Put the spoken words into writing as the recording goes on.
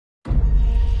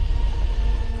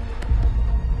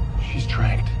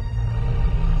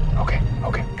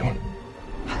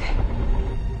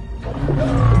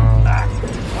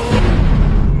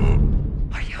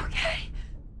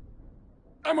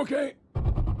okay.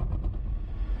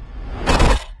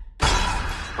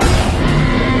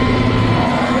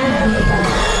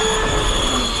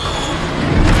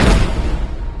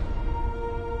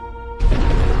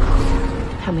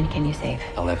 How many can you save?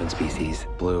 11 species.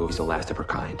 Blue is the last of her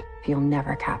kind. You'll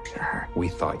never capture her. We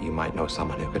thought you might know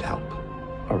someone who could help.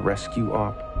 A rescue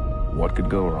op? What could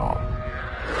go wrong?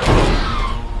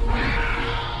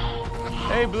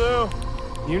 Hey, Blue.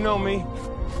 You know me.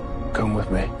 Come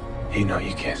with me. You know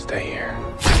you can't stay here.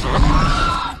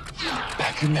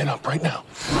 Pack your men up right now.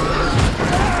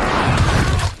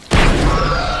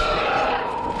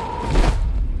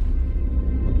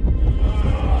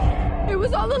 It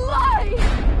was all a lie!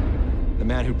 The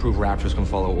man who proved raptors can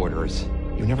follow orders.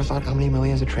 You never thought how many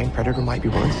millions a trained predator might be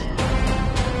worth?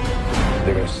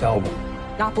 They're gonna sell them.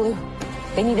 Not Blue.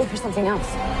 They need it for something else.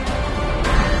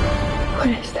 What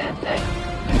is that thing?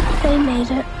 They made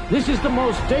it. This is the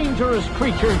most dangerous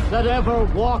creature that ever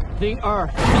walked the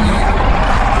earth.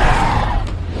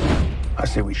 I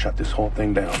say we shut this whole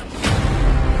thing down.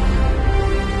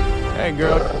 Hey,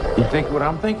 girl. You think what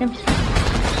I'm thinking?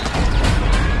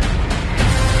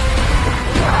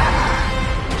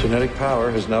 Genetic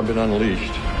power has now been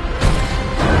unleashed.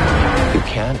 You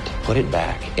can't put it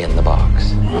back in the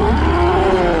box.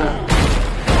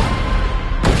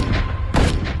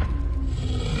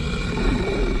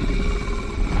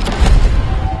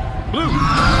 Blue!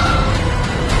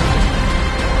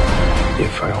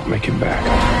 If I don't make it back,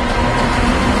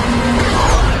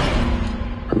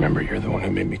 remember you're the one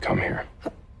who made me come here.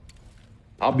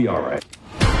 I'll be all right.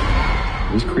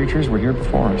 These creatures were here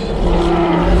before us.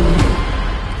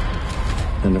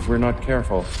 And if we're not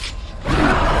careful,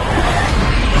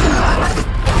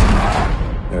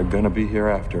 they're gonna be here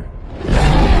after.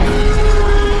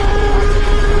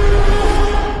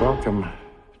 Welcome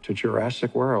to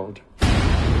Jurassic World.